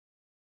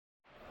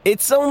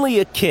It's only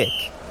a kick,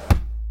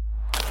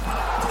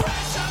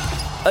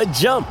 a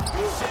jump,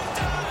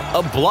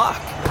 a block.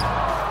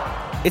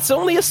 It's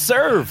only a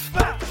serve.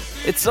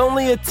 It's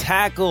only a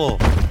tackle,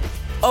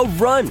 a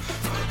run.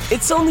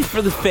 It's only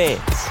for the fans.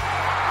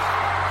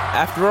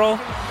 After all,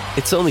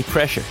 it's only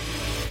pressure.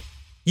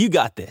 You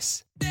got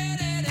this.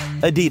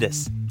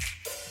 Adidas.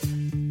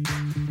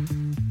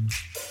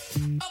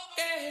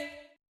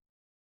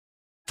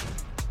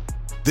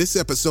 This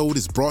episode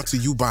is brought to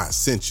you by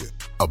Essentia.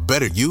 A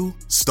better you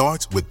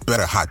starts with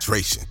better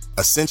hydration.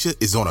 Essentia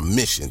is on a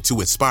mission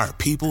to inspire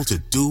people to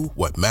do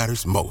what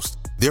matters most.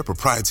 Their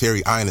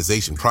proprietary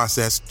ionization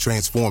process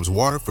transforms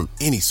water from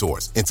any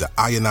source into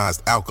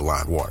ionized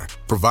alkaline water,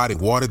 providing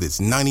water that's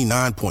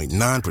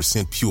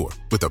 99.9% pure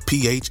with a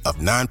pH of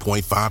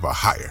 9.5 or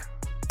higher.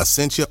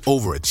 Essentia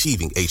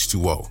Overachieving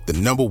H2O, the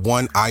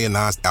 #1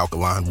 ionized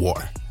alkaline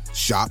water.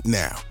 Shop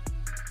now.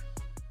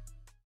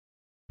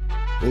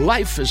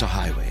 Life is a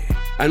highway,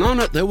 and on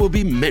it there will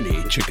be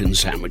many chicken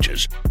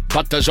sandwiches.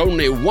 But there's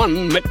only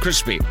one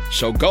McCrispy.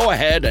 So go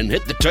ahead and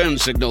hit the turn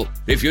signal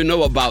if you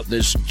know about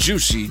this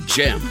juicy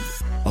gem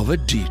of a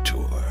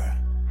detour.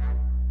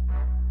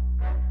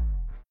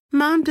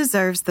 Mom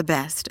deserves the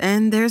best,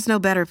 and there's no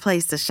better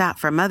place to shop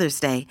for Mother's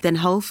Day than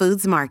Whole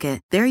Foods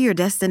Market. They're your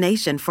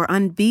destination for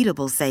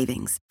unbeatable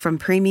savings, from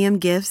premium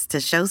gifts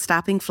to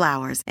show-stopping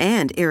flowers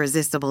and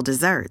irresistible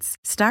desserts.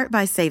 Start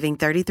by saving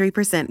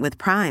 33% with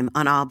Prime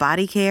on all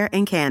body care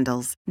and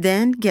candles.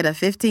 Then get a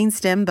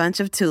 15-stem bunch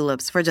of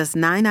tulips for just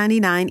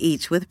 $9.99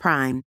 each with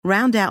Prime.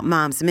 Round out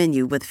Mom's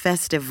menu with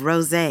festive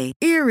rosé,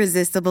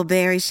 irresistible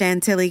berry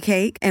chantilly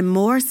cake, and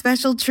more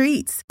special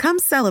treats. Come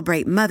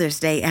celebrate Mother's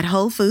Day at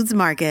Whole Foods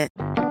Market.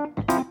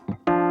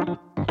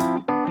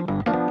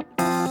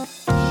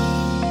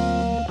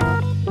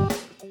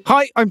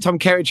 Hi, I'm Tom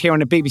Kerridge here on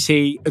the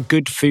BBC A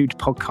Good Food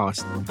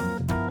podcast.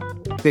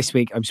 This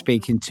week, I'm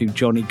speaking to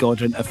Johnny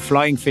Godden of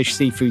Flying Fish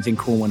Seafoods in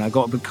Cornwall. I've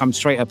got to come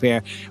straight up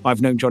here. I've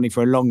known Johnny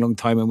for a long, long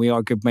time and we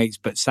are good mates,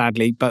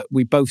 but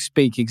we both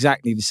speak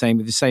exactly the same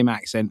with the same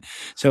accent.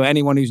 So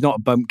anyone who's not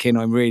a bumpkin,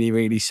 I'm really,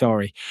 really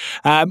sorry.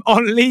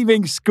 On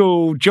leaving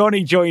school,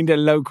 Johnny joined a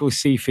local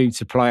seafood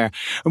supplier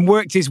and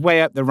worked his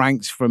way up the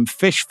ranks from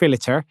fish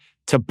filleter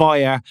to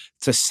buyer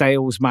to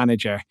sales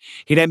manager.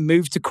 He then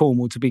moved to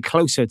Cornwall to be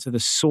closer to the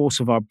source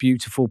of our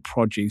beautiful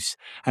produce,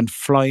 and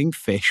Flying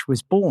Fish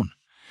was born.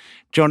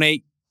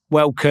 Johnny,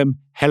 welcome.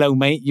 Hello,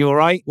 mate. You all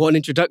right? What an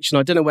introduction.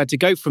 I don't know where to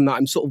go from that.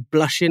 I'm sort of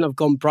blushing. I've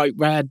gone bright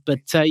red. But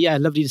yeah,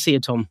 lovely to see you,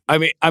 Tom. I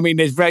mean,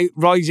 there's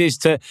rises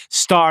to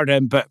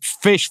stardom, but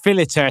fish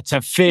filleter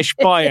to fish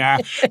buyer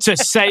to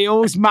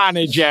sales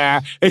manager.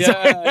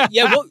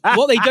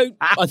 What they don't...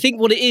 I think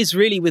what it is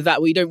really with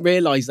that, what you don't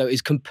realise, though,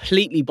 is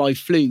completely by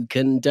fluke.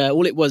 And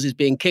all it was is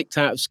being kicked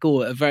out of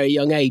school at a very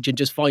young age and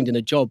just finding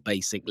a job,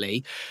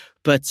 basically.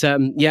 But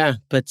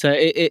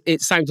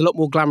it sounds a lot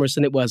more glamorous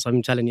than it was.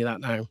 I'm telling you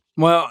that now.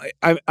 Well,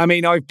 I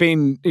mean, I've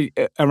been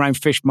around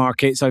fish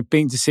markets. I've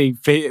been to see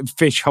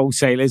fish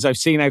wholesalers. I've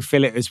seen how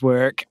filleters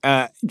work.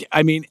 I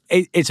mean,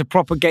 it's a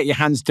proper get your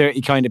hands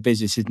dirty kind of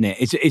business, isn't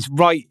it? It's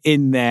right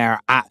in there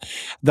at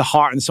the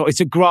heart and soul.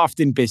 It's a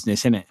grafting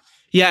business, isn't it?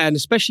 Yeah, and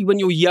especially when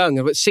you're young,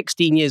 about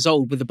 16 years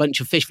old with a bunch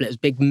of fish filletters,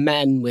 big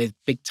men with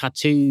big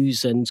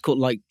tattoos, and it's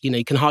called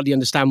you can hardly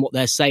understand what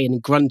they're saying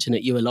and grunting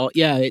at you a lot.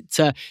 Yeah,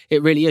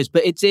 it really is.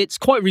 But it's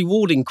quite a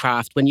rewarding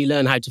craft when you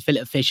learn how to fillet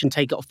a fish and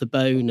take it off the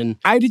bone. And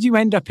how did you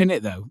end up in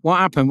it, though? What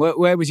happened?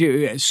 Where was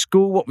you at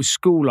school? What was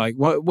school like?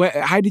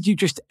 How did you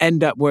just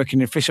end up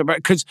working in fish?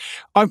 Because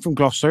I'm from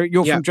Gloucester.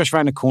 You're from just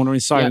round the corner in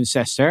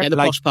Cirencester. Yeah, the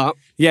posh part.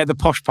 Yeah, the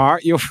posh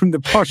part. You're from the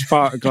posh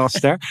part of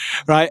Gloucester,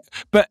 right?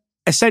 But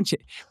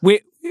essentially,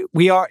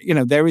 we are,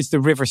 there is the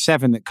River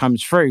Severn that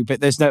comes through,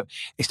 but it's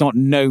not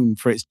known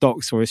for its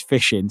docks or its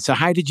fishing. So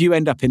how did you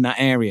end up in that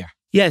area?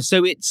 Yeah,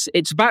 so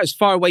it's about as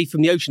far away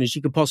from the ocean as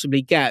you could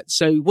possibly get.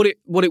 So what it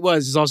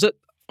was is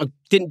I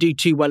didn't do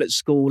too well at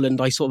school,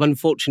 and I sort of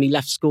unfortunately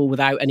left school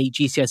without any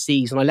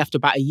GCSEs, and I left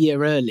about a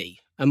year early.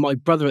 And my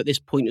brother at this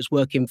point was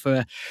working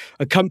for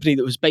a company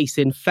that was based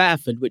in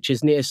Fairford, which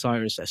is near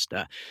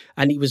Cirencester,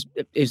 and it was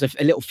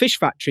a little fish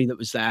factory that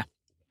was there.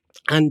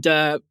 And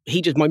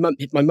my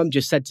mum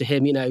just said to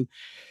him,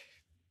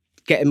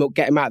 get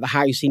him out of the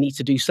house. He needs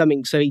to do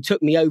something. So he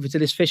took me over to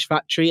this fish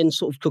factory and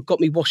sort of got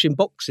me washing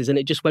boxes, and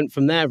it just went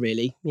from there.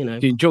 Really, You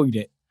enjoyed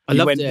it. I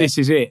loved it. This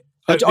is it.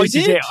 This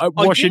is it.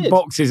 Washing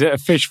boxes at a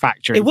fish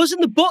factory. It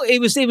wasn't the box.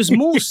 It was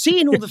more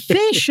seeing all the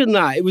fish and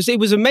that. It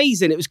was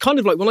amazing. It was kind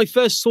of like when I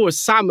first saw a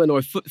salmon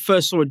or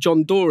first saw a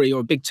John Dory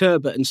or a big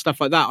turbot and stuff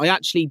like that.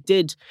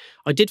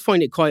 I did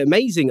find it quite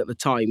amazing at the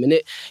time, and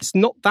it's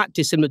not that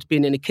dissimilar to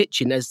being in a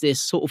kitchen. There's this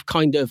sort of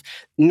kind of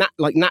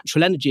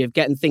natural energy of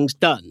getting things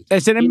done.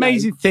 There's an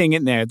amazing thing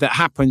in there that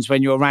happens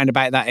when you're around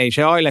about that age.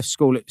 I left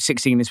school at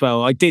 16 as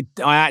well. I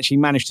actually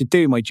managed to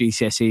do my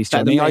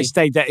GCSEs. I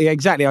stayed there.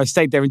 Exactly. I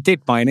stayed there and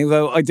did mine. Although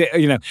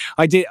although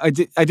I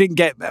didn't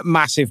get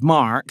massive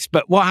marks.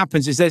 But what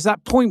happens is there's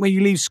that point where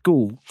you leave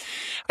school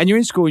and you're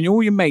in school and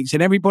all your mates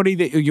and everybody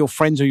that your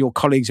friends or your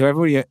colleagues or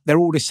everybody, they're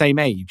all the same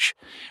age,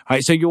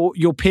 right? So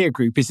your peer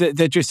group is that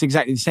they're just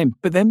exactly the same.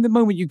 But then the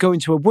moment you go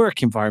into a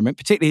work environment,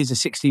 particularly as a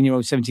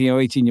 16-year-old,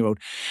 17-year-old, 18-year-old,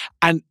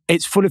 and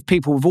it's full of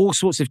people with all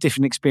sorts of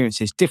different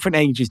experiences, different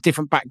ages,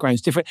 different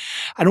backgrounds,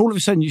 and all of a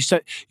sudden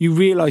you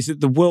realise that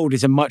the world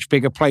is a much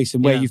bigger place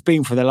than where you've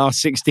been for the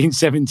last 16,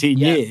 17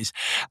 years.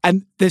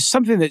 And there's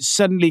something that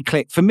suddenly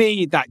clicked. For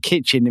me, that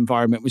kitchen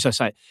environment was, I was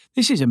like,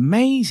 this is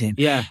amazing.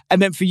 Yeah.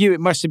 And then for you, it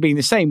must have been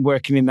the same,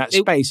 working in that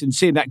space and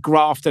seeing that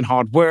graft and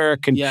hard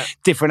work and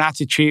different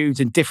attitudes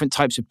and different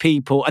types of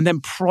people, and then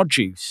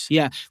produce.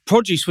 Yeah,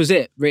 produce was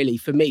it really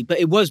for me. But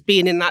it was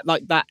being in that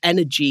that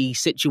energy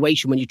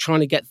situation when you're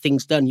trying to get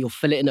things done, you're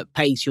filleting at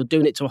pace, you're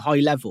doing it to a high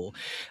level.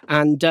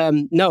 And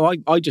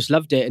I just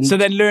loved it. And so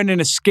then learning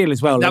a skill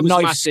as well, that a was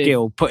knife massive.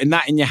 skill, putting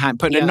that in your hand,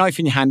 putting a knife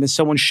in your hand and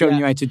someone showing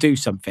you how to do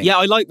something. Yeah,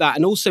 I like that.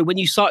 And also when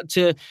you start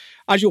to,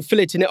 as you're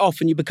filleting it off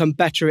and you become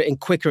better at it and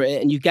quicker at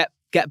it and you get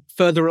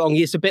further along,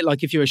 it's a bit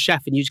like if you're a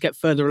chef and you just get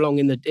further along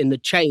in the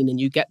chain and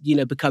you get,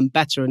 become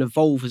better and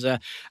evolve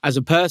as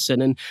a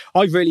person. And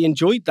I really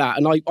enjoyed that.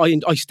 And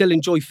I still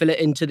enjoy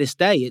filleting to this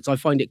day. I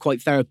find it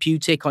quite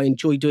therapeutic. I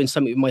enjoy doing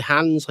something with my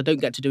hands. I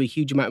don't get to do a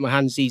huge amount with my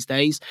hands these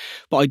days,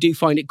 but I do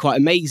find it quite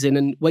amazing.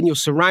 And when you're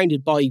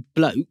surrounded by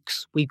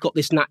blokes, we've got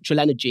this natural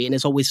energy and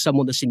there's always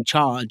someone that's in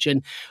charge.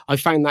 And I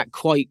found that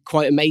quite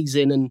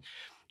amazing. And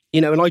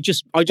and I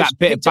just that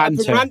bit of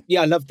banter.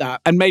 I love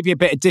that. And maybe a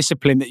bit of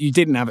discipline that you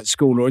didn't have at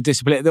school, or a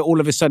discipline that all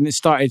of a sudden it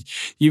started,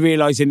 you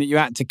realising that you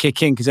had to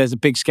kick in because there's a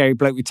big scary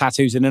bloke with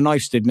tattoos and a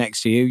knife stood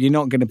next to you. You're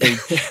not going to be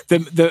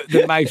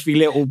the mouthy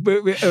little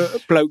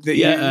bloke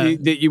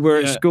that you were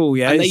at school.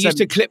 Yeah, and they used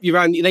to clip you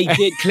around. They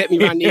did clip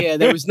me around the ear.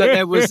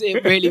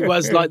 It really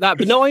was like that.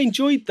 But no, I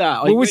enjoyed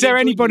that. Well, was there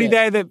anybody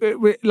there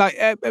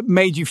that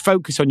made you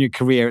focus on your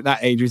career at that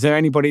age? Was there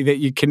anybody that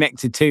you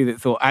connected to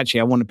that thought, actually,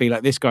 I want to be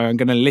like this guy, I'm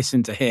going to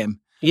listen to him?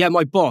 Yeah,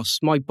 my boss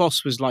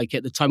was like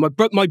at the time.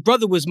 My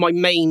brother was my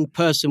main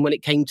person when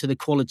it came to the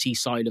quality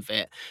side of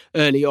it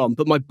early on.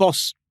 But my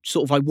boss,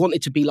 I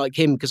wanted to be like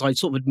him because I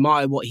sort of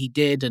admire what he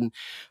did and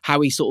how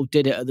he sort of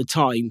did it at the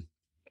time.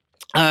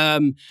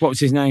 What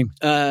was his name?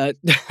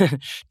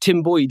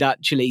 Tim Boyd,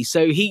 actually.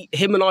 So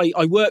him and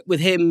I worked with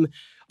him.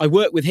 I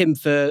worked with him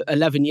for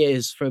 11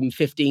 years, from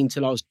 15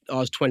 till I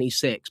was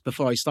 26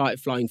 before I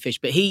started flying fish.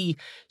 But he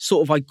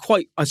I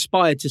quite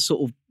aspired to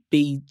sort of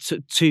be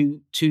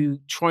to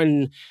try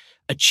and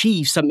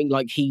achieve something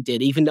like he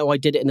did, even though I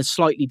did it in a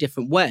slightly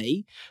different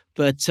way.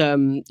 But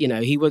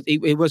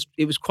it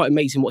was quite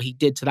amazing what he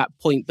did to that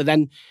point. But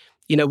then,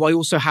 I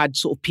also had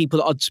sort of people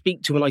that I'd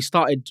speak to when I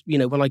started,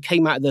 when I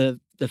came out of the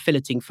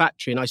filleting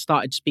factory and I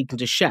started speaking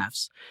to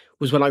chefs,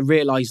 was when I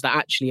realised that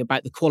actually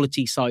about the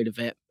quality side of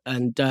it.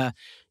 And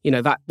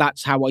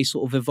that's how I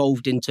sort of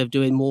evolved into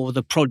doing more of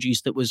the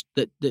produce that was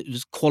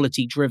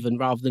quality driven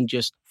rather than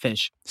just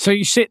fish. So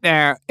you sit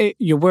there,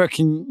 you're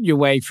working your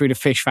way through the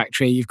fish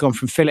factory. You've gone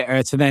from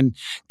filleter to then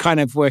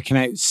kind of working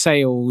out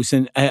sales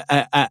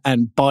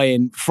and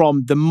buying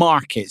from the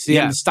markets, the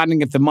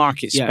understanding of the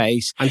market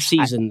space and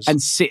seasons and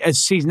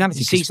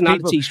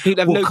seasonality.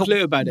 People have no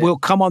clue about it. We'll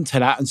come on to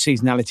that and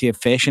seasonality of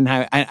fish and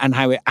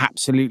how it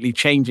absolutely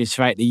changes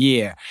throughout the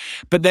year.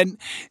 But then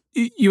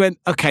you went,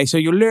 okay, so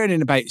you're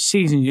learning about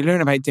season, you're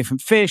learning about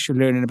different fish, you're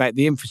learning about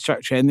the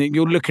infrastructure, and then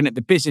you're looking at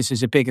the business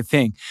as a bigger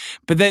thing.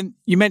 But then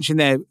you mentioned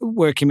there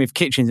working with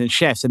kitchens and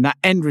chefs and that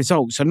end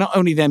result. So not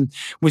only then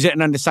was it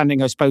an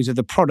understanding, I suppose, of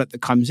the product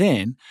that comes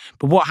in,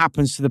 but what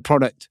happens to the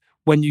product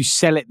when you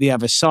sell it the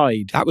other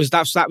side? That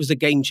was a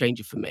game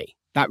changer for me.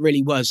 That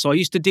really was. So I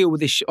used to deal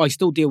with this. I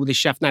still deal with this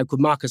chef now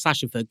called Gus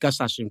Ashingford.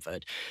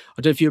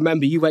 I don't know if you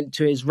remember. You went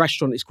to his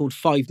restaurant. It's called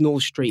 5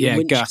 North Street in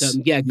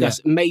Winchcombe. Gus,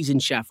 amazing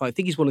chef. I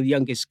think he's one of the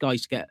youngest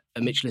guys to get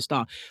a Michelin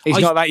star. He's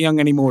not that young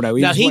anymore, though.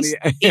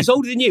 He's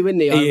older than you, isn't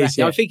he? He is,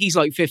 yeah. I think he's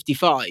like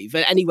 55.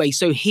 Anyway,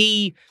 so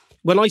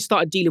when I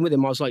started dealing with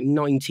him, I was like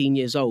 19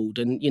 years old,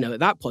 and at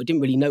that point, I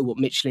didn't really know what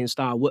Michelin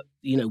star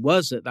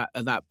was at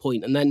that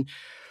point. And then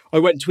I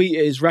went to eat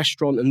at his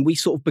restaurant, and we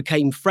sort of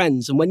became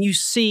friends. And when you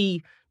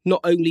see not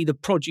only the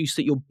produce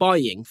that you're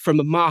buying from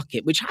a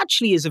market, which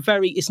actually is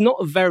it's not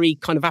a very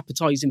kind of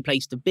appetizing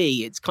place to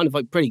be. It's kind of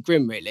like pretty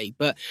grim, really.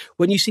 But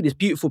when you see this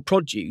beautiful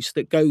produce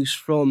that goes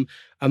from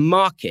a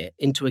market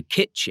into a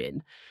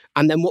kitchen,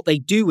 and then what they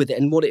do with it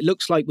and what it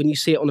looks like when you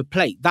see it on a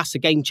plate, that's a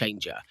game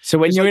changer. So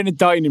when you're in a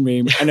dining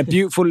room and a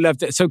beautiful,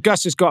 so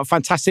Gus has got a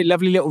fantastic,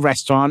 lovely little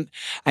restaurant.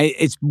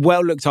 It's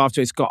well looked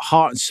after. It's got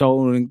heart and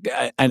soul,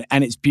 and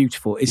it's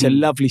beautiful. It's a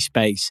lovely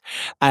space,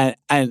 and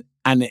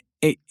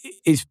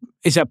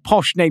it's a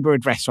posh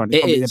neighbourhood restaurant.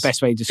 It's probably the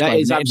best way to describe it. That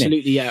is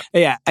absolutely, yeah.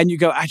 Yeah, and you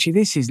go, actually,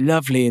 this is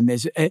lovely, and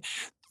there's...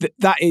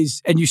 that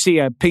is, and you see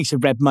a piece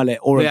of red mullet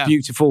or a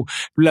beautiful,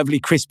 lovely,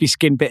 crispy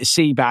skinned bit of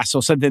sea bass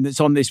or something that's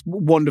on this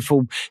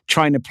wonderful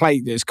china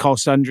plate that's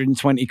cost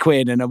 120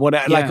 quid and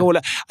whatever,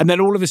 and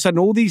then all of a sudden,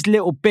 all these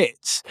little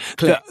bits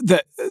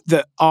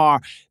that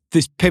are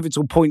this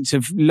pivotal points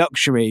of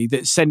luxury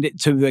that send it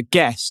to the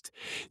guest,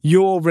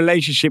 your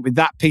relationship with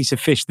that piece of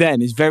fish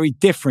then is very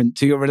different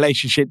to your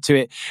relationship to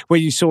it where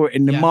you saw it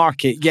in the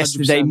market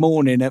yesterday 100%.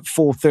 morning at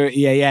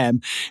 4:30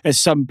 a.m. as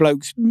some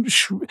blokes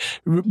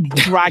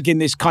dragging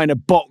this kind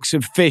of box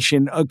of fish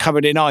and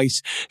covered in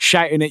ice,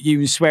 shouting at you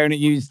and swearing at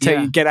you to tell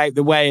you to get out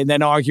the way, and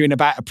then arguing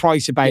about a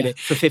price about it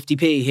for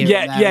 50p here.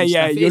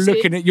 Yeah.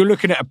 You're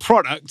looking at a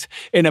product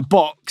in a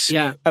box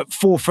at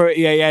 4:30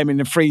 a.m. in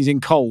the freezing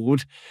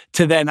cold,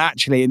 to then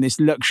actually in this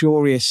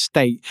luxurious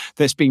state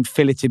that's been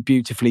filleted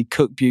beautifully,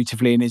 cooked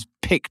beautifully, and is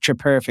picture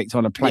perfect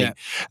on a plate.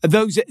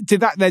 Did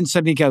that then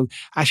suddenly go,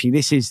 actually,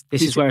 this is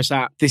where it's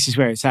at. This is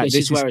where it's at. This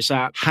is where it's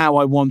at. How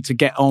I want to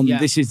get on.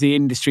 This is the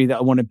industry that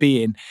I want to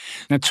be in.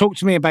 Now, talk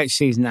to me about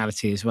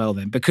seasonality as well,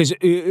 then, because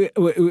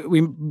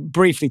we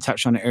briefly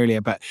touched on it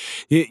earlier, but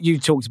you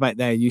talked about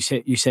there. You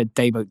said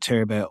dayboat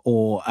turbot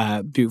or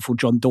beautiful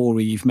John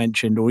Dory you've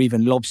mentioned, or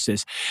even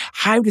lobsters.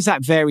 How does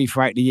that vary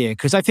throughout the year?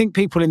 Because I think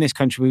people in this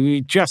country,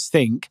 we just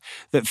think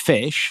that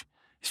fish,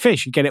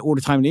 you get it all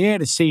the time of the year,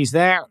 the sea's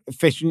there,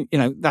 fish,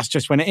 that's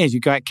just when it is. You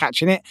go out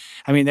catching it.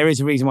 I mean, there is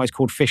a reason why it's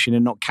called fishing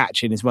and not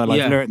catching as well.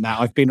 I've learned that.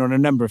 I've been on a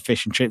number of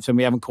fishing trips and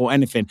we haven't caught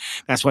anything.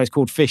 That's why it's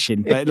called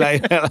fishing. But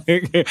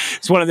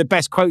it's one of the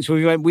best quotes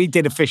when we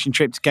did a fishing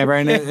trip together,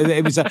 and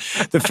it was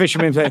the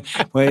fisherman said,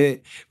 well,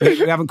 we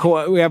haven't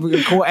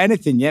caught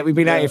anything yet. We've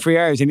been out here 3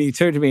 hours, and he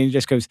turned to me and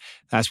just goes,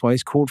 that's why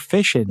it's called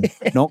fishing,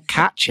 not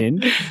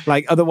catching.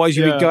 Otherwise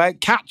you would go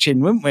out catching,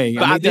 wouldn't we?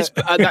 But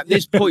at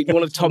this point,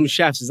 one of Tom's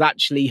chefs is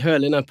actually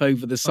hurling up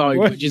over the side,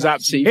 which is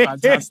absolutely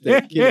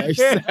fantastic.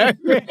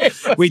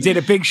 We did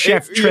a big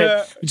chef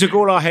trip. We took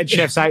all our head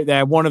chefs out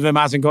there. One of them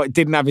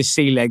didn't have his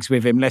sea legs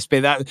with him. Let's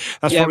be that.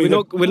 That's probably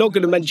we're not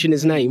going to mention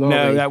his name.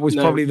 That was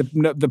probably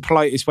the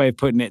politest way of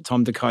putting it.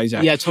 Tom de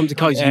Kaiser. Yeah, Tom de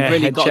Kaiser. You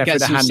really got to get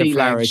some sea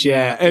legs.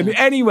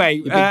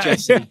 Anyway,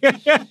 Jesse.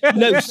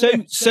 No,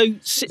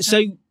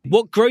 so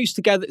what grows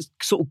together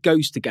sort of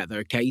goes together,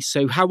 okay?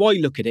 So how I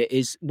look at it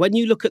is when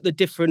you look at the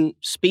different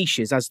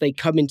species as they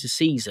come into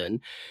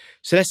season,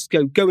 so let's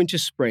go into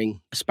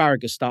spring,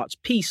 asparagus starts,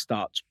 peas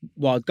starts,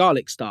 wild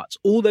garlic starts,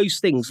 all those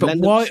things. But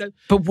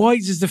why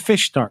does the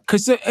fish start?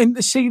 Because in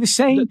the sea the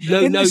same?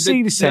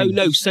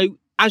 No. So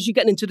as you're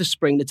getting into the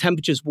spring, the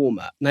temperature's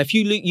warmer. Now, if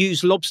you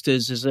use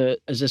lobsters as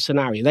a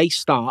scenario,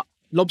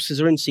 lobsters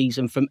are in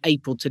season from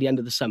April to the end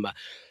of the summer.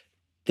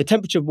 The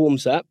temperature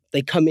warms up,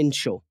 they come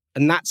inshore.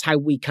 And that's how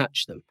we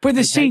catch them. But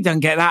the sea doesn't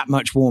get that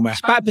much warmer.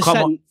 It's about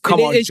percent. Come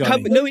on,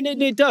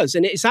 Johnny. It does,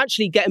 and it's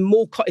actually getting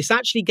more. It's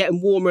actually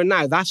getting warmer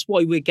now. That's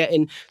why we're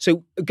getting.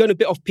 So going a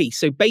bit off piece.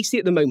 So basically,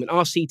 at the moment,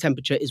 our sea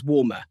temperature is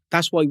warmer.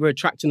 That's why we're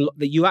attracting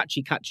that. You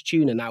actually catch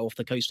tuna now off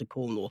the coast of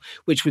Cornwall,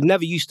 which would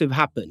never used to have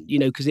happened.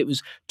 Because it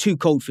was too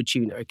cold for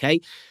tuna. Okay.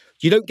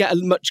 You don't get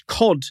much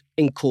cod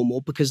in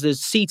Cornwall because the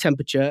sea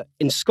temperature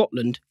in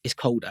Scotland is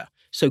colder.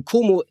 So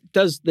Cornwall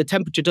the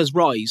temperature does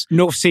rise.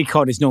 North Sea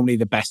cod is normally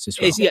the best as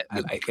well.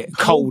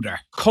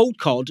 Colder. Cold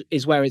cod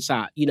is where it's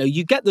at.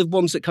 You get the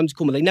ones that come to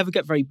Cornwall, they never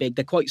get very big.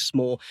 They're quite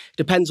small.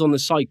 Depends on the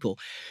cycle.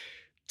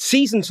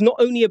 Season's not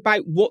only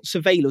about what's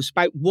available, it's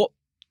about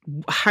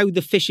how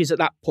the fish is at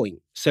that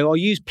point. So I'll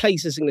use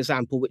place as an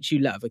example, which you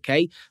love,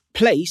 okay?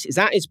 Place is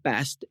at its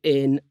best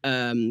in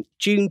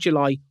June,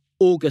 July,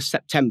 August,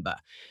 September.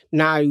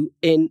 Now,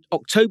 in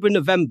October,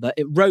 November,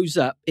 it rose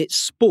up, it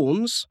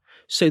spawns.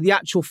 So the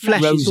actual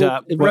flesh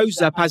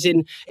rose up, as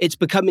in it's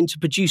becoming to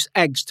produce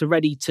eggs to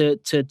ready to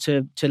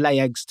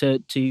lay eggs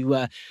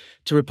to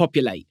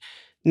repopulate.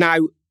 Now,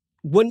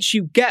 once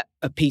you get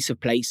a piece of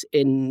place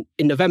in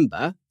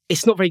November,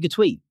 it's not very good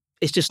to eat.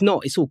 It's just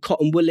not. It's all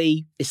cotton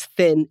woolly. It's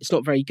thin. It's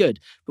not very good.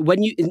 But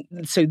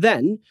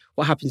then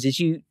what happens is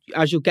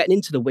as you're getting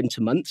into the winter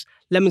months,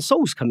 lemon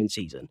soles come in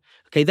season.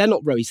 Okay, they're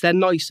not roes. They're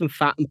nice and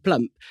fat and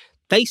plump.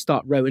 They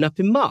start rowing up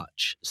in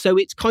March. So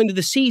it's kind of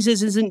the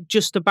seasons isn't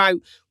just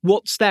about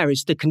what's there,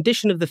 it's the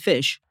condition of the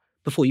fish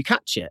before you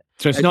catch it.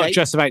 So it's not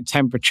just about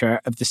temperature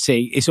of the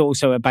sea, it's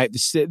also about the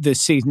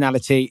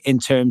seasonality in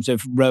terms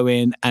of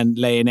rowing and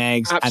laying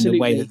eggs. Absolutely. And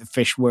the way that the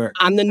fish work.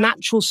 And the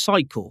natural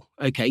cycle,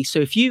 okay? So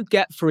if you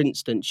get, for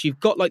instance, you've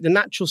got like the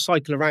natural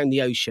cycle around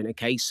the ocean,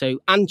 okay?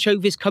 So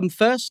anchovies come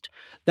first,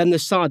 then the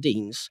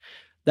sardines,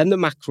 then the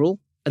mackerel,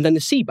 and then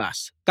the sea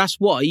bass. That's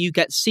why you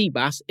get sea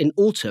bass in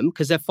autumn,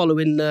 because they're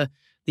following the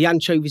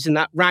anchovies in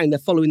that round. They're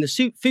following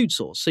the food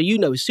source. So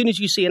as soon as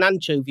you see an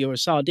anchovy or a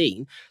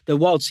sardine, the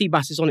wild sea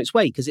bass is on its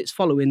way because it's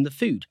following the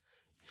food.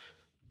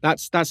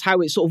 That's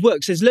how it sort of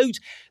works. There's loads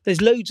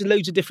and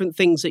loads of different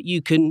things that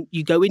you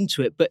go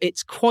into it, but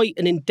it's quite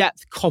an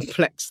in-depth,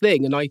 complex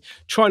thing. And I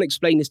try and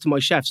explain this to my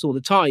chefs all the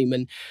time.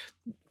 And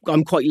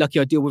I'm quite lucky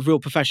I deal with real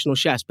professional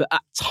chefs. But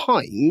at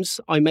times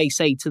I may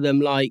say to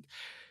them, like,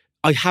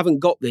 I haven't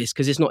got this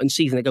because it's not in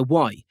season. They go,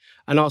 why?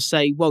 And I'll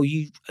say, well,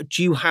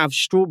 do you have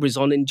strawberries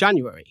on in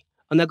January?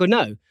 And they'll go,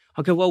 no.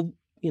 I'll go, well,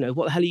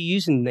 what the hell are you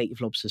using native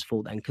lobsters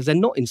for then? Because they're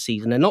not in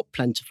season, they're not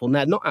plentiful, and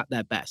they're not at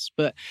their best.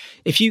 But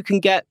if you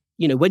can get,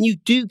 when you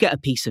do get a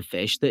piece of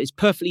fish that is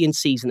perfectly in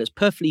season, that's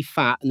perfectly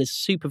fat and is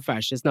super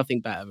fresh, there's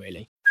nothing better,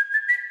 really.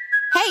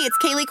 Hey, it's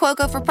Kaylee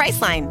Cuoco for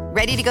Priceline.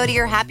 Ready to go to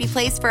your happy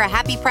place for a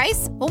happy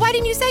price? Well, why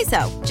didn't you say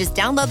so? Just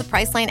download the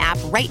Priceline app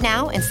right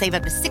now and save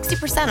up to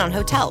 60% on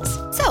hotels.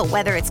 So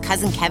whether it's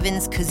Cousin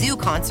Kevin's Kazoo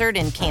Concert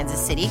in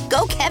Kansas City,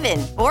 go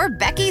Kevin, or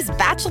Becky's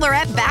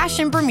Bachelorette Bash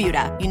in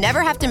Bermuda, you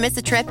never have to miss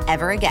a trip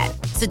ever again.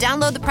 So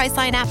download the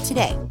Priceline app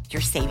today.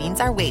 Your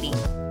savings are waiting.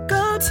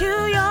 Go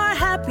to your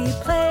happy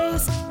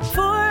place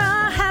for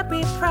a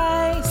happy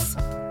price.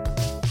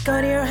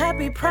 Go to your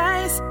happy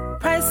price,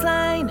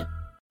 Priceline.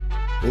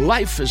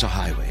 Life is a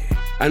highway,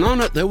 and on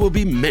it there will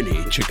be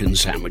many chicken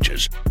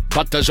sandwiches.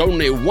 But there's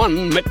only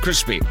one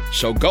McCrispy.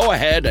 So go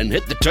ahead and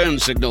hit the turn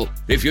signal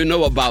if you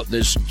know about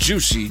this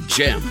juicy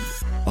gem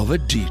of a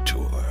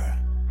detour.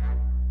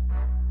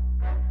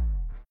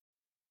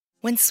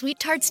 When Sweet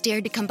Tarts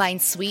dared to combine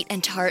sweet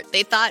and tart,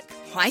 they thought,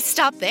 why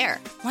stop there?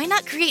 Why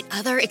not create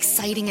other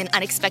exciting and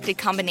unexpected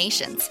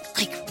combinations?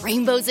 Like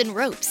rainbows and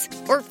ropes,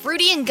 or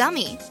fruity and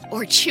gummy,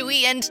 or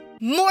chewy and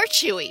more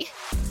chewy.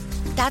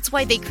 That's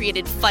why they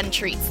created fun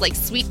treats like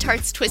Sweet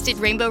Tarts Twisted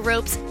Rainbow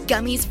Ropes,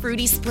 Gummies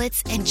Fruity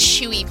Splits, and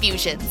Chewy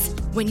Fusions.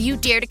 When you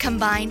dare to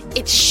combine,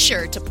 it's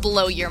sure to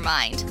blow your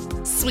mind.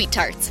 Sweet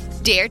Tarts,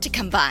 dare to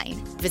combine.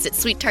 Visit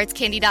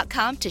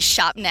sweettartscandy.com to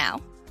shop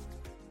now.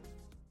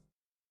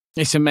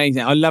 It's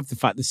amazing. I love the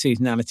fact that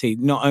seasonality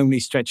not only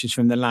stretches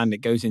from the land, it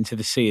goes into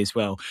the sea as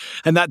well.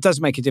 And that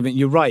does make a difference.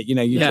 You're right. You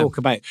know, you talk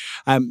about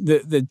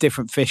the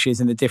different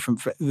fishes and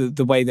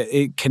the way that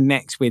it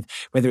connects with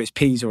whether it's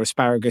peas or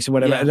asparagus or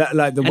whatever. Yeah.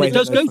 Like the and way it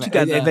does that go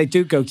together. They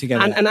do go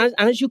together. And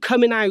as you're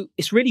coming out,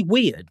 it's really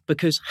weird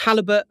because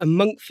halibut and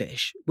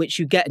monkfish, which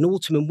you get in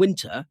autumn and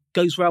winter,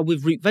 goes well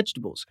with root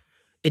vegetables.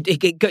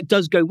 It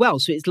does go well.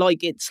 So it's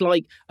like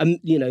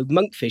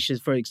monkfish, is,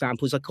 for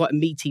example, is like quite a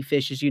meaty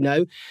fish, as you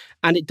know,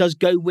 and it does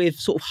go with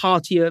sort of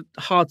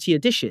heartier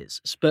dishes.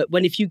 But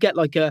if you get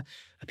like a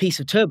piece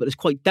of turbot that's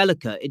quite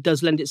delicate, it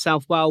does lend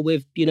itself well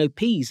with,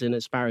 peas and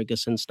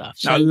asparagus and stuff.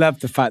 So, I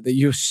love the fact that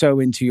you're so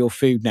into your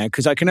food now,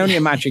 because I can only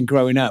imagine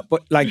growing up,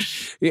 but like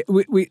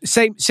we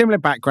similar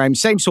background,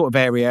 same sort of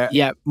area.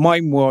 Yeah.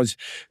 Mine was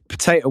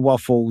potato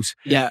waffles.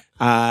 Yeah.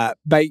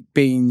 Baked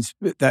beans,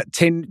 that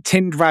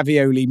tinned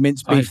ravioli,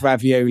 minced beef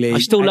ravioli. I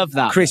still love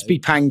that. Crispy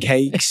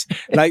pancakes.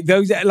 Like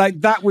those,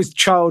 like that was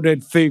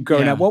childhood food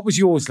growing up. What was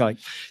yours like?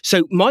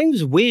 So mine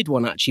was a weird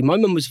one, actually. My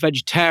mum was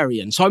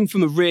vegetarian. So I'm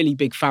from a really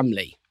big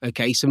family.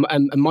 Okay. So,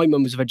 and my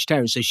mum was a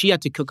vegetarian. So she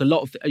had to cook a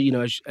lot of,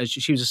 as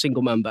she was a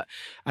single mum, but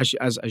as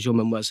your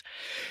mum was.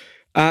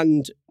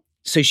 And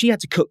so she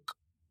had to cook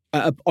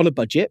on a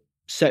budget.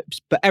 So,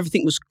 but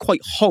everything was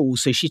quite whole.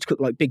 So she'd cook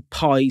like big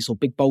pies or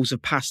big bowls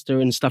of pasta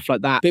and stuff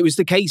like that. But it was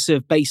the case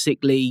of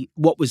basically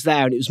what was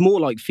there. And it was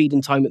more like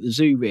feeding time at the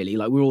zoo, really.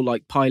 Like we were all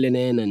like piling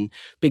in and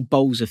big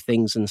bowls of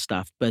things and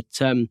stuff. But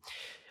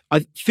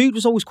food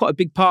was always quite a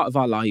big part of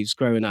our lives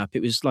growing up.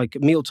 It was like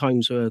meal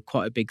times were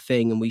quite a big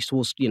thing. And we used to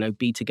all,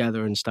 be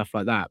together and stuff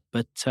like that.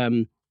 But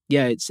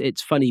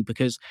it's funny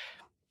because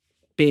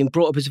being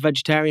brought up as a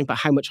vegetarian, but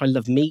how much I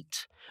love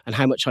meat and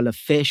how much I love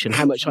fish and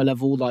how much I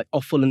love all like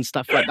offal and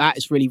stuff like that.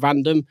 It's really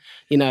random,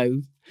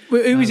 Well,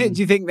 who is it, do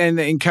you think, then,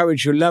 that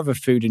encouraged your love of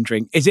food and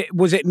drink?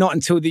 Was it not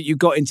until that you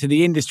got into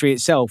the industry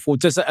itself, or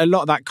does a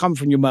lot of that come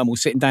from your mum or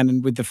sitting down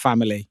and with the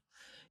family?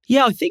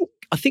 Yeah, I think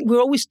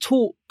we're always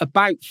taught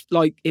about,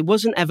 like, it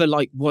wasn't ever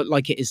like what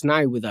like it is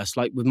now with us,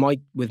 like with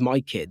my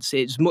kids.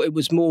 It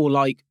was more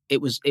like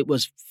it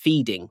was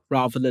feeding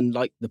rather than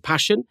like the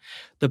passion.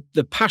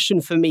 The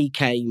passion for me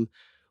came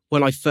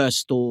when I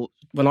first saw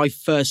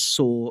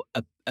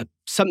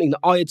something that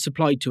I had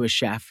supplied to a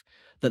chef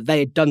that they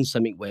had done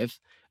something with,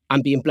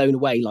 and being blown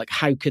away, like,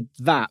 how could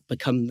that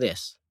become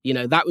this?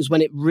 That was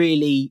when it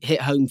really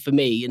hit home for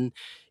me. And,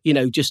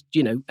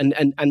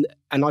 and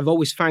I've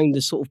always found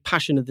the sort of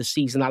passion of the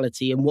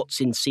seasonality and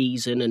what's in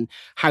season and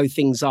how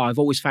things are. I've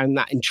always found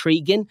that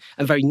intriguing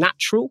and very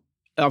natural.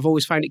 I've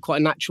always found it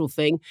quite a natural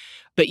thing.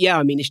 But yeah,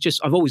 I mean, it's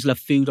just, I've always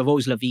loved food. I've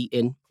always loved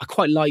eating. I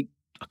quite like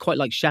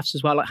chefs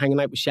as well. I like hanging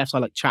out with chefs. I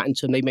like chatting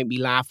to them. They make me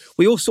laugh.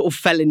 We all sort of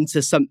fell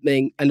into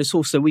something. And it's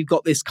also, we've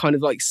got this kind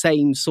of like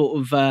same sort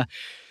of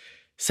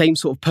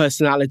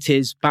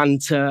personalities,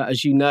 banter,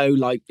 as you know,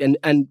 like,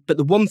 but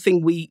the one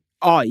thing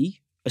I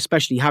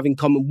especially have in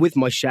common with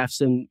my chefs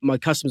and my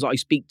customers that I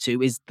speak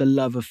to is the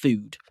love of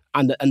food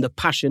and the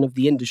passion of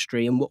the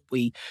industry and what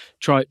we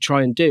try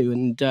and do.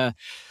 And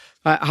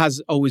has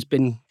always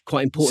been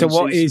quite important.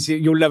 So what is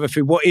your love of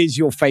food? What is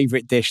your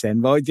favourite dish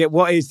then?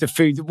 What is the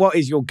food? What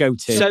is your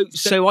go-to?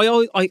 So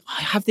I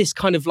have this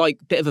kind of like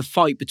bit of a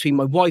fight between,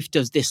 my wife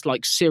does this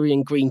like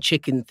Syrian green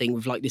chicken thing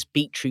with like this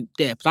beetroot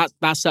dip.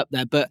 That's up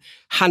there. But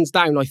hands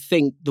down, I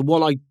think the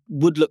one I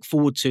would look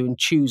forward to and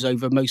choose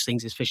over most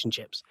things is fish and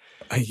chips.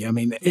 I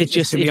mean,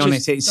 to be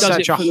honest, it's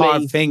such a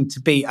hard thing to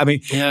beat. I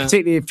mean,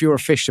 particularly if you're a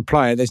fish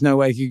supplier, there's no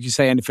way you can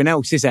say anything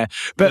else, is there?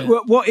 But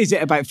what is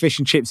it about fish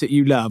and chips that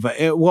you love?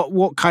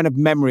 What kind of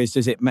memories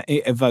does it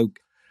evoke?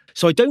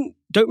 So I don't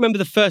remember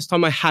the first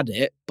time I had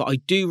it, but I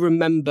do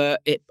remember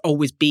it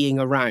always being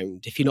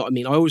around, if you know what I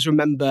mean. I always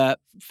remember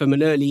from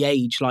an early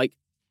age, like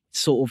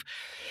sort of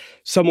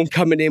someone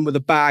coming in with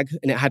a bag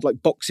and it had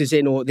like boxes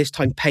in, or this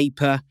time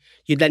paper.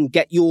 You'd then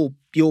get your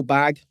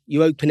bag,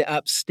 you open it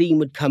up, steam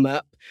would come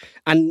up,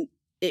 and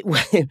it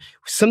would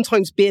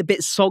sometimes be a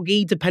bit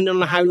soggy depending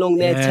on how long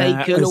they're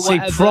taken or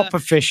whatever. Proper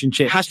fish and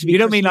chips. Has to be. You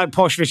don't mean like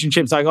posh fish and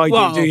chips like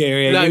I do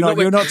you? No,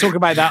 you're not talking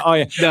about that, are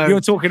you? No. You're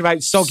talking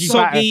about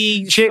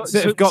soggy chips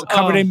that have got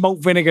covered in malt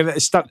vinegar that are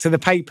stuck to the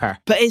paper.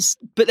 But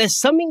there's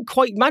something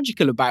quite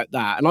magical about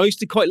that. And I used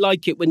to quite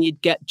like it when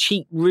you'd get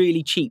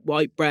really cheap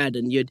white bread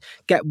and you'd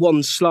get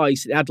one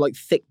slice. It had like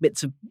thick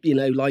bits of,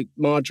 like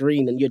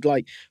margarine, and you'd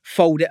like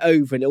fold it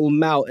over and it will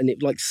melt and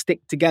it like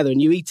stick together and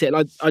you eat it.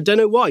 And I don't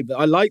know why, but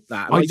I like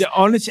that.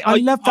 Honestly, I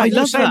love that.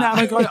 You're saying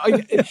that.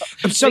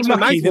 I'm so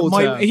lucky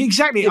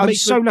that I'm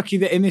so lucky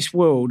that in this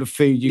world of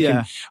food,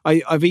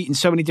 I've eaten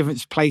so many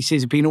different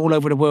places, been all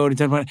over the world,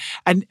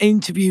 and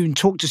interview and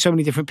talk to so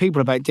many different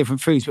people about different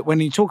foods. But when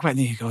you talk about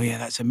them, you go, yeah,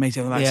 that's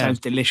amazing. That sounds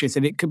delicious.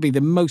 And it could be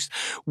the most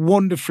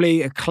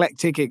wonderfully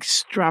eclectic,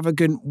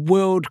 extravagant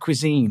world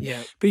cuisine.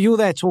 Yeah. But you're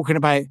there talking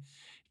about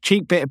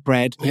cheap bit of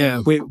bread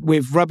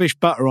with rubbish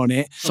butter on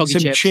it, some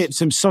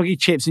soggy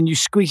chips, and you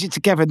squeeze it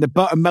together and the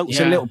butter melts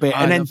a little bit,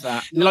 and then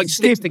like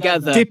sticks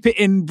together. Dip it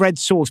in red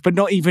sauce, but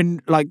not even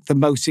like the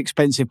most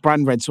expensive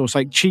brand red sauce,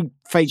 like cheap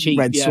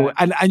red sauce.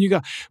 And you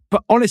go,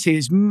 but honestly,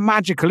 it's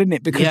magical, isn't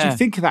it? Because you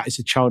think of that as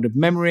a child of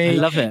memory. I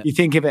love it. You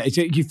think of it,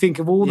 you think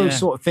of all those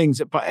sort of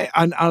things,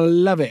 and I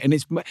love it.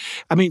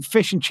 And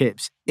fish and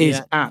chips is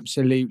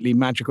absolutely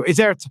magical. Is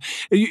there?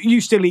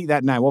 You still eat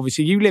that now?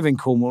 Obviously, you live in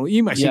Cornwall.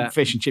 You must eat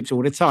fish and chips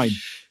all the time.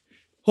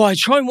 Well, I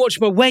try and watch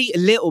my weight a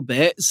little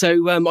bit, so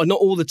not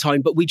all the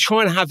time, but we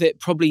try and have it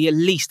probably at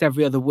least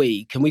every other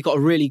week. And we've got a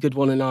really good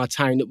one in our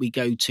town that we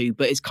go to,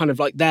 but it's kind of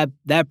like their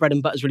bread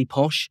and butter is really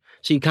posh,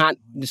 so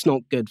it's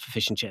not good for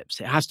fish and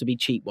chips. It has to be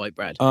cheap white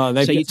bread. Oh,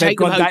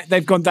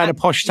 they've gone down a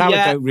posh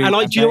sourdough route.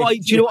 And do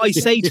you know what I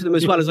say to them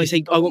as well? As I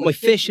say, I want my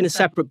fish in a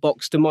separate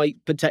box to my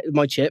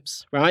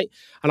chips, right?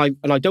 And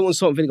I don't want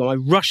salt and vinegar. I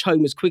rush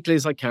home as quickly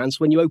as I can, so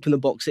when you open the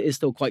box, it is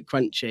still quite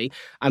crunchy.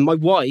 And my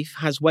wife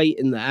has weight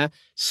in there,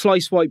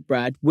 sliced white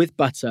bread with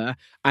butter,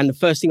 and the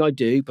first thing I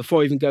do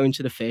before I even go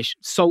into the fish,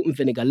 salt and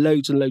vinegar,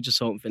 loads and loads of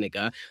salt and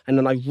vinegar, and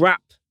then I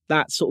wrap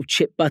that sort of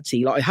chip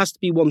butty, like it has to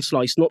be one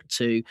slice, not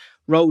two,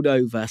 rolled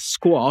over,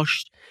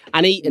 squashed,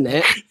 and eaten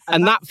it.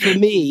 And that for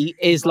me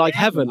is like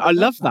heaven. I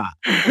love that.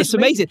 It's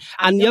amazing.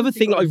 And the other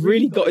thing that I've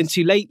really got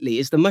into lately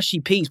is the mushy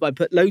peas. But I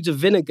put loads of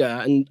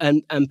vinegar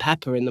and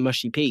pepper in the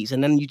mushy peas,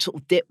 and then you sort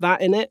of dip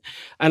that in it.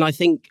 And I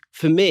think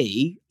for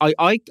me,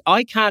 I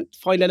can't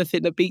find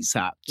anything that beats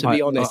that, to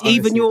be honest.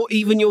 Even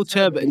your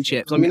turbot and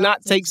chips. I mean,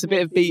 that takes a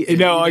bit of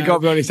beating. I got to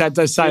be honest, that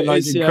does sound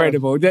like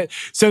incredible.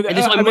 So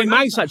it's like my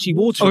mouth's actually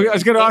watering. I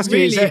was going to ask you,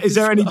 is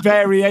there any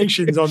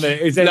variations on it?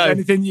 Is there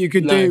anything you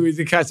could do with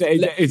the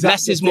cassette?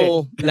 Less is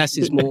more. Less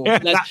is more.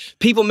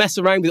 People mess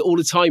around with it all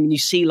the time, and you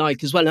see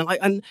like as well.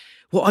 And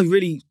what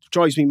really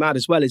drives me mad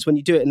as well is when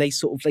you do it and they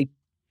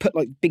put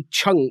like big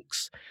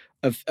chunks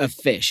of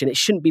fish, and it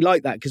shouldn't be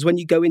like that, because when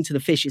you go into the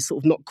fish, it's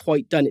sort of not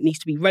quite done. It needs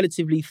to be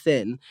relatively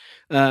thin,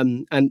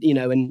 and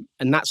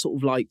that's sort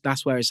of like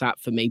that's where it's at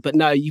for me. But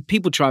no,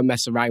 people try and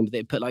mess around with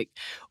it, put like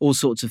all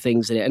sorts of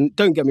things in it. And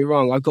don't get me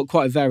wrong, I've got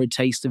quite a varied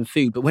taste in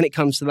food, but when it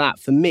comes to that,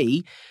 for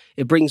me,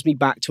 it brings me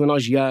back to when I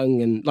was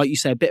young, and like you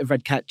said, a bit of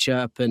red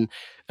ketchup and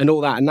all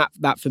that. And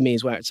that for me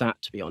is where it's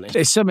at, to be honest.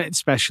 There's something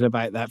special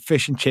about that,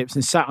 fish and chips,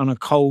 and sat on a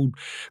cold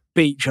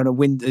beach on a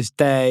winter's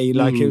day,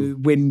 like a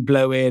wind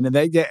blowing, and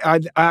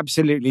I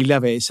absolutely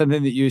love it. It's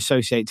something that you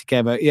associate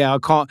together. Yeah, I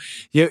can't.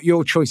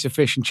 Your choice of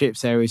fish and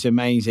chips there is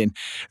amazing.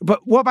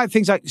 But what about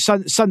things like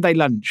Sunday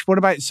lunch? What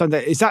about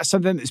Sunday? Is that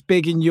something that's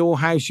big in your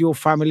house, your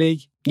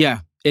family?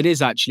 Yeah. It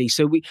is actually.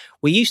 So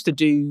we used to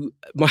do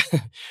my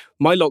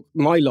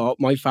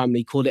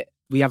family called it.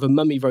 We have a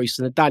mummy roast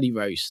and a daddy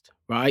roast,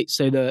 right?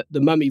 So the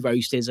mummy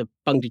roast is a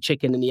bung of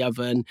chicken in the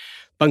oven,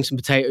 bung some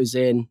potatoes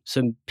in,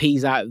 some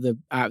peas out of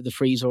the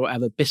freezer or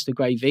whatever, Bicester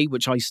gravy,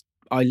 which I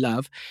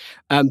love.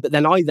 But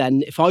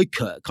then if I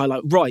cook, I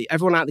like, right,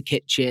 everyone out of the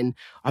kitchen.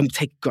 I'm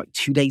taking like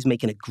 2 days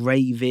making a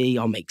gravy.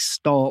 I'll make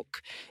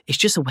stock. It's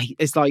just a way.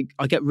 It's like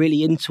I get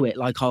really into it.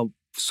 Like I'll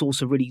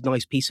sauce a really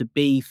nice piece of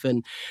beef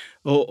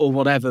or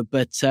whatever,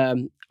 but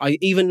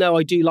even though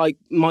I do like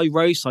my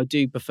roast, I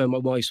do prefer my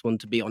wife's one,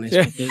 to be honest,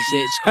 because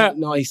it's quite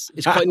nice.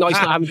 It's quite nice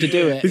not having to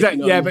do it.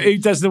 But who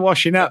does the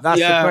washing up?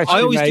 That's the question.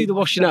 I always do the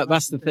washing up.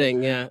 That's the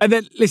thing. Yeah. And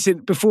then listen,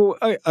 before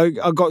I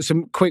got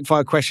some quick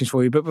fire questions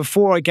for you, but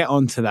before I get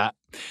on to that,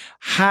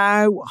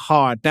 how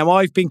hard? Now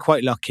I've been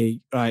quite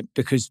lucky, right?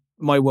 Because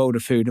my world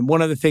of food, and one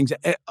of the things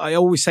I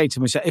always say to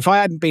myself, if I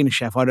hadn't been a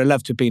chef, I'd have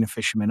loved to have been a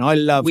fisherman.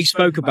 We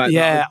spoke about that.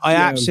 Yeah, I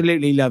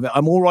absolutely love it.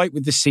 I'm all right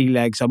with the sea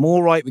legs. I'm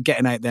all right with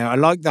getting out there. I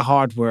like the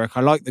hard work.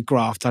 I like the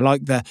graft. I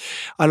like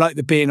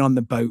the being on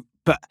the boat.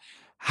 But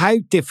how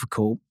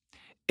difficult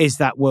is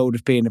that world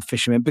of being a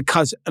fisherman?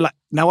 Because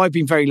now I've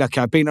been very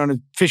lucky. I've been on a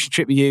fishing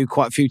trip with you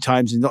quite a few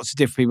times, and lots of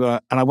different people.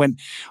 And I was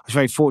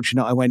very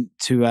fortunate. I went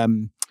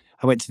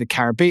to the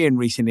Caribbean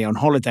recently on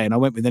holiday, and I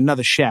went with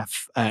another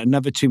chef,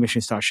 another 2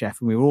 Michelin star chef,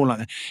 and we were all like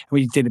that. And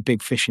we did a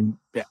big fishing,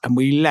 and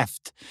we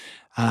left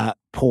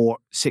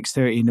port,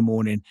 6:30 in the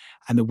morning,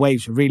 and the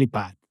waves were really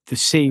bad. The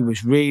sea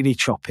was really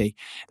choppy.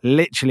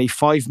 Literally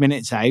 5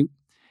 minutes out,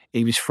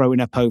 he was throwing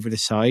up over the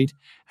side,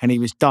 and he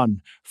was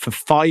done for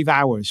 5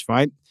 hours,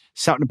 right?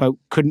 Sat on a boat,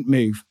 couldn't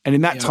move. And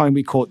in that time,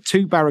 we caught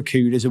 2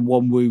 barracudas and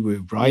 1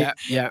 woo-woo, right?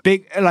 Yeah.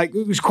 Big, like,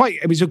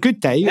 it was a good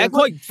day. They're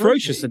quite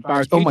ferocious, the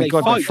barracuda. Oh my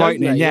God, they're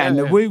frightening. Yeah, and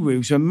the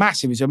woo-woos are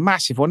massive. It was a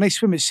massive one. They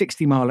swim at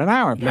 60 mile an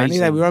hour, apparently.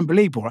 They were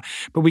unbelievable. Right?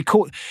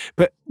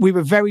 But we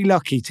were very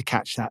lucky to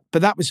catch that.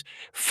 But that was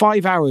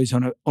 5 hours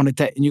on a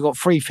day, and you got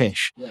 3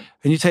 fish. Yeah.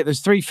 And you take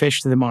those 3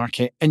 fish to the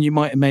market, and you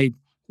might have made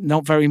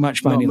not very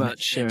much money. Not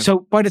much, yeah.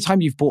 So by the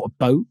time you've bought a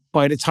boat,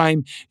 by the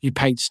time you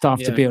paid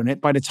staff to be on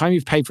it, by the time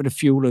you've paid for the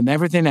fuel and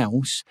everything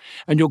else,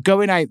 and you're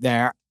going out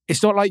there,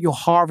 it's not like you're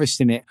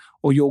harvesting it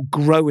or you're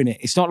growing it.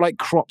 It's not like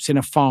crops in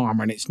a farm,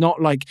 and it's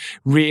not like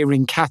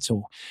rearing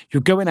cattle. You're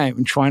going out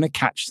and trying to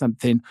catch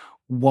something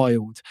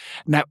wild.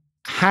 Now,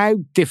 how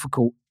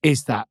difficult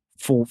is that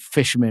for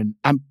fishermen,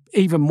 and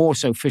even more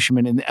so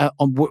fishermen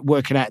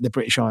working out in the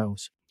British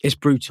Isles? It's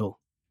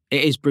brutal.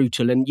 It is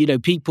brutal. And,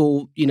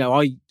 people,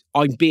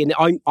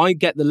 I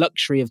get the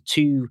luxury of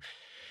two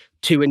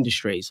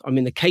industries. I'm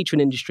in the catering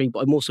industry, but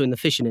I'm also in the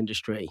fishing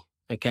industry.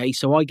 Okay,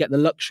 so I get the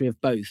luxury of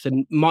both,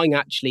 and mine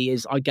actually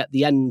is I get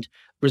the end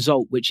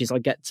result, which is I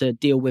get to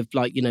deal with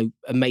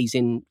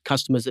amazing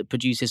customers that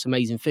produce this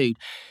amazing food.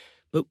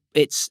 But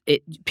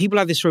people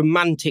have this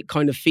romantic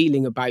kind of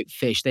feeling about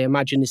fish. They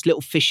imagine this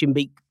little fishing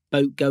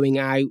boat going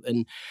out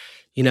and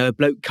a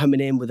bloke coming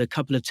in with a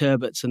couple of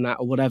turbots and that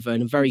or whatever,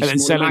 and and then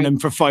selling them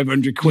for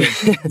 500 quid.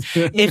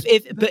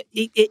 But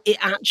it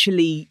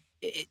actually,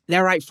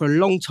 they're out for a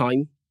long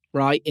time,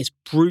 right? It's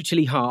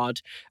brutally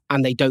hard,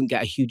 and they don't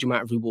get a huge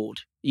amount of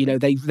reward.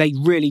 They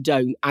really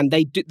don't, and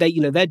they're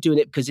doing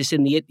it because it's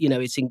in the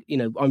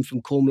I'm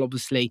from Cornwall,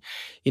 obviously,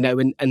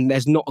 and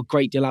there's not a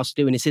great deal else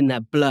to do, and it's in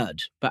their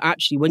blood. But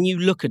actually, when you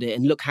look at it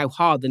and look how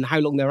hard and how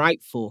long they're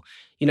out for,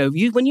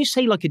 when you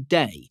say like a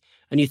day.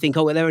 And you think,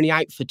 they're only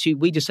out for 2.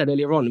 We just said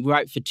earlier on, we're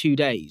out for 2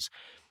 days.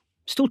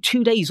 Still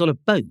 2 days on a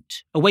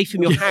boat away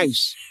from your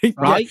house,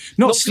 right?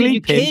 Not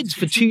sleeping. Your kids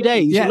for 2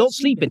 days. You're not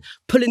sleeping.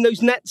 Pulling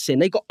those nets in.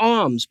 They got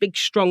arms, big,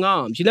 strong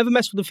arms. You never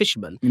mess with a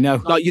fisherman.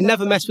 No. You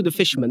never mess with a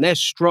fisherman. They're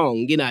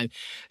strong,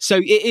 So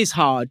it is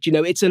hard.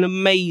 It's an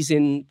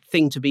amazing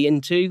thing to be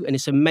into, and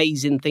it's an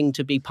amazing thing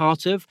to be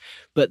part of,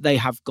 but they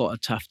have got a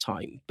tough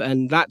time.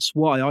 And that's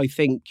why I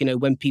think,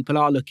 when people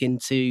are looking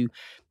to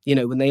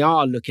when they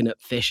are looking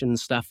at fish and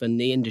stuff and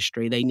the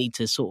industry, they need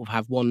to sort of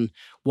have one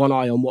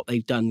eye on what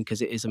they've done,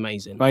 because it is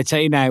amazing. But I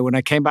tell you now, when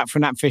I came back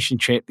from that fishing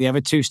trip, the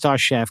other 2-star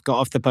chef got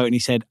off the boat and he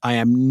said, I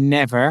am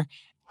never,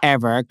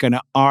 ever going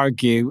to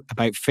argue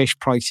about fish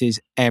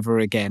prices ever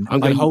again. I'm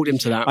going to hold him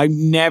to that.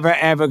 I'm never,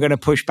 ever going to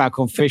push back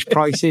on fish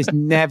prices.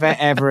 Never,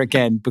 ever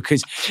again,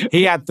 because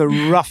he had the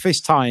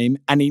roughest time,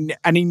 and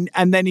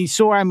then he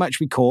saw how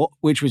much we caught,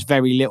 which was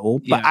very little.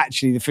 But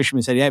actually, the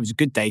fisherman said, it was a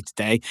good day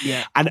today.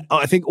 Yeah. And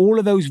I think all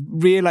of those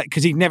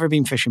because he'd never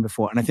been fishing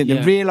before, and I think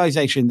the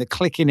realization, the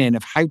clicking in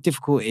of how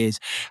difficult it is,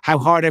 how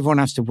hard everyone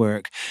has to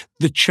work,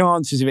 the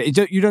chances of it.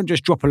 You don't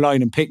just drop a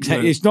line and pick.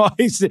 No.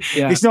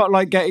 It's not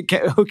like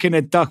hooking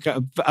a duck at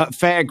a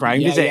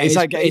fairground, is it?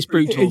 It's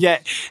brutal.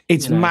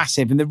 It's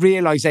massive, and the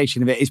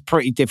realization of it is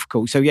pretty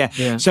difficult. So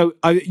so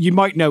you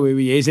might know who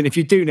he is, and if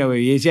you do know who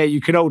he is,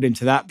 you can hold him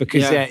to that,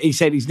 because he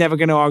said he's never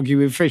going to argue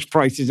with fish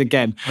prices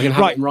again. I'm going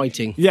to have it in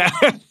writing. Yeah.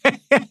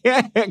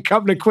 A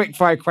couple of quick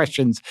fire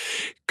questions.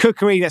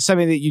 Cookery, that's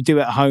something that you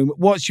do at home.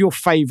 What's your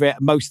favourite,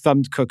 most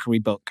thumbed cookery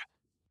book?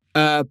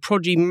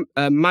 Prodigy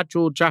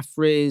Madral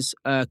Jaffrey's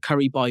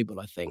Curry Bible,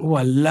 I think. Oh,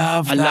 I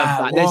love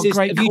that.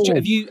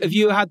 Have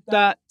you had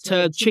that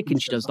chicken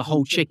she does, the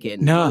whole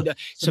chicken? No.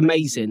 It's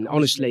amazing,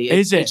 honestly.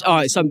 Is it?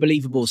 It's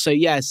unbelievable. So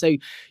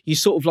you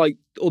sort of like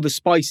all the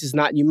spices and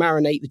that, and you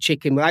marinate the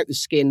chicken without the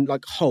skin,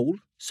 like whole.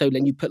 So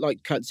then you put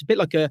cuts, a bit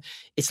like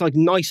it's like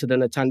nicer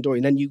than a tandoori.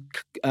 And then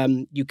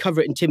you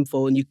cover it in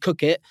tinfoil and you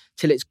cook it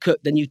till it's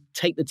cooked. Then you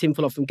take the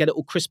tinfoil off and get it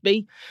all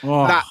crispy.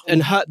 Oh.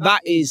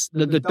 That is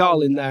the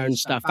dal in there and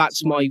stuff.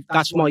 That's my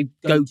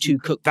go-to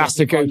cookbook. That's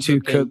the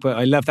go-to cookbook.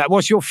 I love that.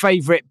 What's your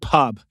favourite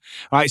pub?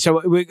 All right, so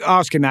we're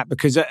asking that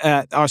because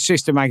our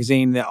sister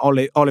magazine, the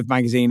Olive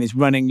magazine, is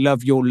running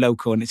Love Your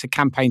Local, and it's a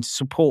campaign to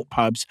support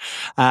pubs.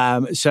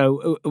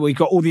 So we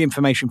got all the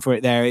information for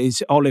it there.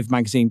 It's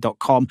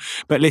olivemagazine.com.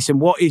 But listen,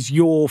 what is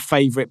your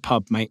favourite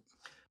pub, mate?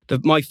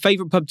 My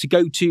favourite pub to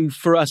go to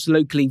for us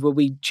locally, where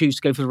we choose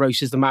to go for the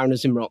roast, is the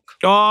Mariners in Rock.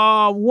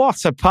 Oh,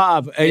 what a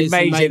pub.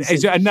 Amazing.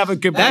 Is it another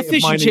good mate of mine and yours? Their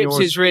fish and chips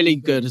is really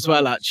good as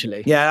well,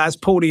 actually. Yeah, that's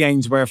Paulie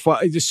Ainsworth,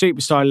 the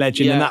superstar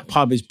legend, and that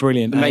pub is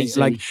brilliant. Amazing.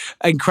 Like,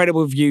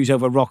 incredible views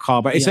over Rock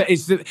Harbour.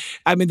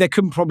 There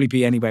couldn't probably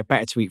be anywhere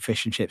better to eat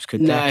fish and chips,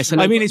 could there?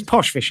 It's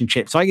posh fish and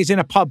chips. Like, it's in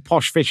a pub,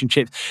 posh fish and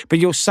chips, but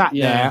you're sat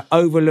there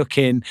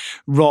overlooking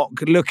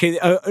Rock, looking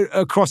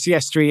across the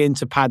estuary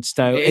into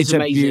Padstow. It's a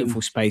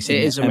beautiful space.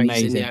 It is amazing.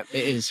 Yeah,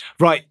 it is.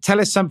 Right, tell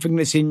us something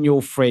that's in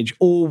your fridge,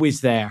 always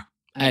there.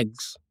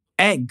 Eggs.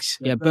 Eggs?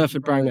 Yeah,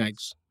 Burford brown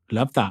eggs.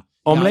 Love that.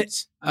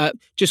 Omelettes?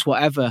 Just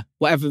whatever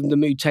the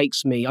mood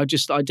takes me. I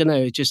don't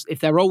know. Just if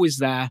they're always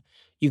there,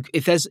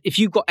 if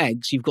you've got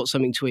eggs, you've got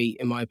something to eat.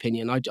 In my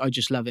opinion, I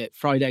just love it.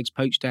 Fried eggs,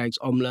 poached eggs,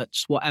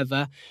 omelets,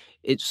 whatever.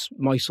 It's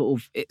my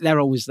they're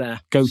always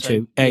there.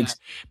 Go-to eggs.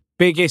 Yeah.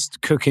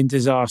 Biggest cooking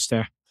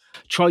disaster.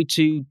 Tried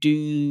to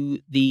do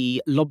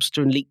the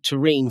lobster and leek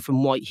terrine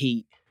from White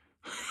Heat.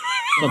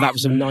 Well, that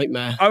was a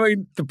nightmare. I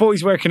mean, the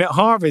boys working at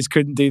Harvey's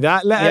couldn't do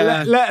that,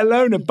 let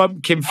alone a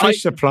bumpkin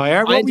fish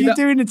supplier. What were you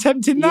doing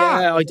attempting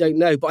that? Yeah, I don't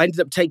know. But I ended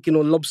up taking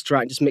all lobster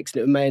out and just mixing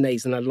it with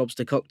mayonnaise and had a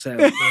lobster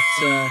cocktail.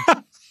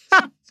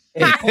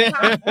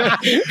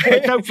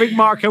 I don't think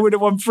Marco would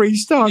have won 3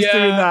 stars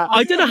doing that.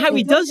 I don't know how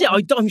he does it.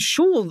 I'm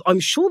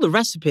sure the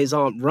recipes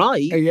aren't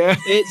right. Yeah,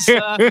 it's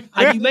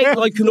and you make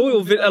like an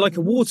like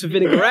a water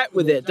vinaigrette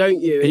with it, don't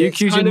you? Are you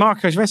accusing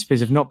Marco's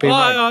recipes of not being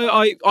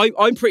right?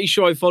 I'm pretty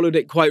sure I followed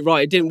it quite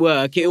right. It didn't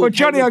work. Well,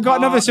 Johnny, I got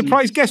another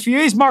surprise guest for you.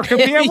 Here's Marco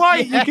Pierre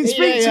White. You can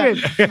speak to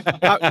him.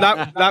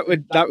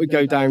 that would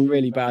go down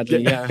really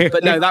badly. Yeah,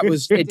 but no,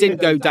 it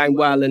didn't go down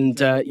well, and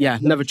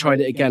never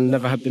tried it again.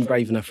 Never have been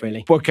brave enough,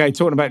 really. Okay,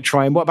 talking about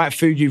trying. What about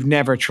food you've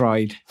never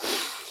tried?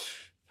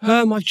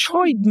 I've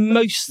tried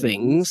most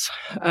things.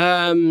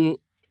 Have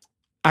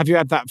you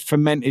had that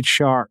fermented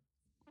shark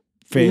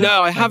fin?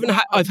 No, I haven't.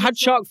 I've had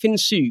shark fin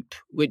soup,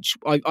 which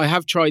I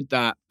have tried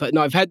that, but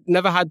no, I've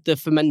never had the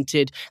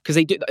fermented because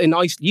they do in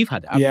Iceland. You've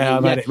had it, haven't you?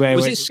 I've had it.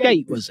 Was it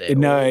skate? Was it?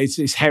 No,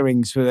 it's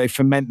herrings where they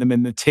ferment them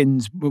and the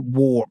tins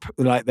warp.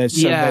 Like they're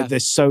so and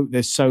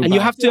bad. you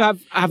have to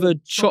have a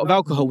shot of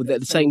alcohol with it at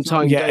the same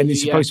time. Yeah, and you're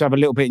supposed to have a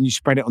little bit, and you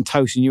spread it on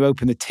toast, and you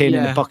open the tin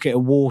in a bucket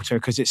of water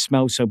because it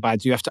smells so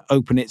bad. You have to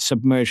open it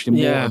submerged in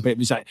water. But it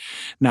was like,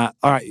 all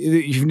right,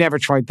 you've never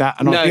tried that,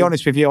 and I'll be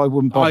honest with you, I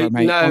wouldn't bother,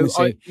 mate.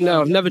 Honestly,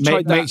 I've never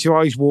tried that. Makes your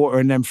eyes water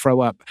and then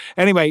throw up.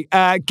 Anyway,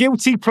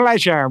 guilty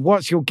pleasure.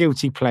 What's your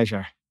guilty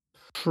pleasure?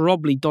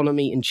 Probably doner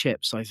meat and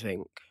chips, I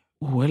think.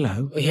 Oh,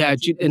 hello. Yeah,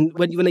 and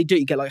when they do it,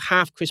 you get like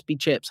half crispy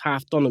chips,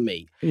 half doner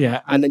meat. Yeah.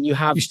 And then you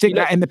stick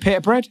that in the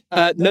pita bread?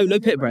 No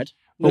pita bread.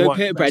 No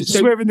pita bread.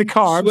 Swerving the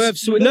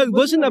carbs. No, it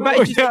wasn't about. I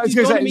was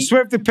going to say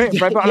swerve the pita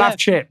bread, but I'll have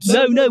chips.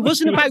 No, it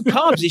wasn't about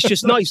carbs. It's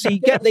just nice.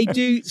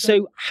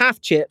 So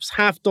half chips,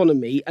 half doner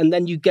meat, and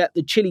then you get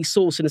the chili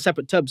sauce in a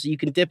separate tub, so you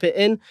can dip it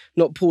in,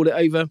 not pour it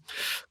over.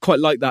 Quite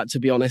like that, to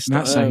be honest.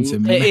 That sounds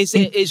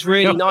amazing. It is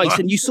really nice,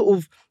 and you sort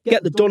of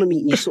get the doner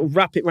meat and you sort of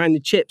wrap it around the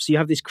chips, so you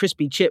have this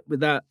crispy chip with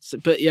that.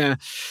 But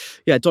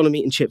doner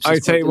meat and chips. I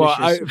tell you what,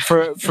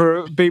 for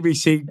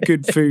BBC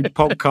Good Food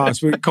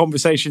podcast, with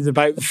conversations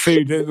about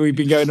food that we've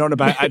been going on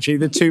about, actually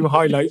the 2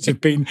 highlights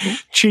have been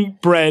cheap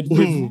bread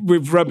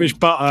with rubbish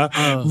butter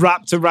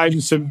wrapped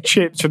around some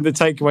chips from the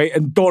takeaway,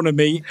 and doner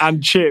meat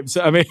and chips.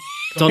 I mean,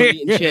 doner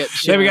meat and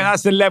chips. There we go.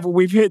 That's the level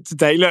we've hit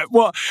today. Look,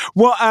 what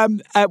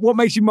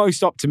makes you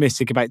most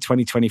optimistic about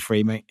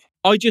 2023, mate?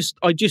 I just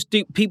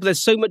do. People,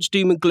 there's so much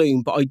doom and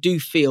gloom, but I do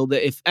feel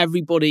that if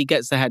everybody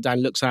gets their head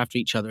down, looks after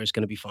each other, it's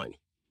going to be fine.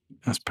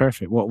 That's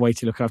perfect. What a way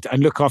to look after,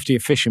 and look after your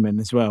fishermen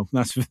as well.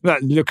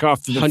 Look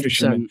after the 100%.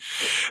 Fishermen.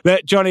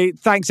 Look, Johnny,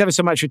 thanks ever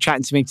so much for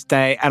chatting to me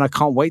today, and I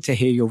can't wait to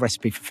hear your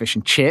recipe for fish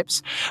and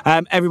chips.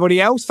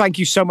 Everybody else, thank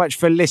you so much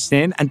for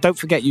listening, and don't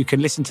forget you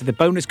can listen to the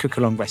bonus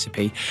cook-along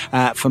recipe.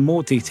 For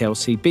more details,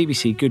 see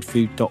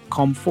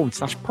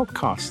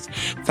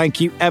bbcgoodfood.com/podcast. Thank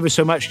you ever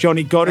so much,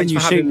 Johnny Godden. You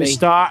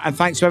superstar, and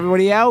thanks to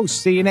everybody else.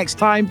 See you next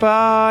time.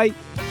 Bye.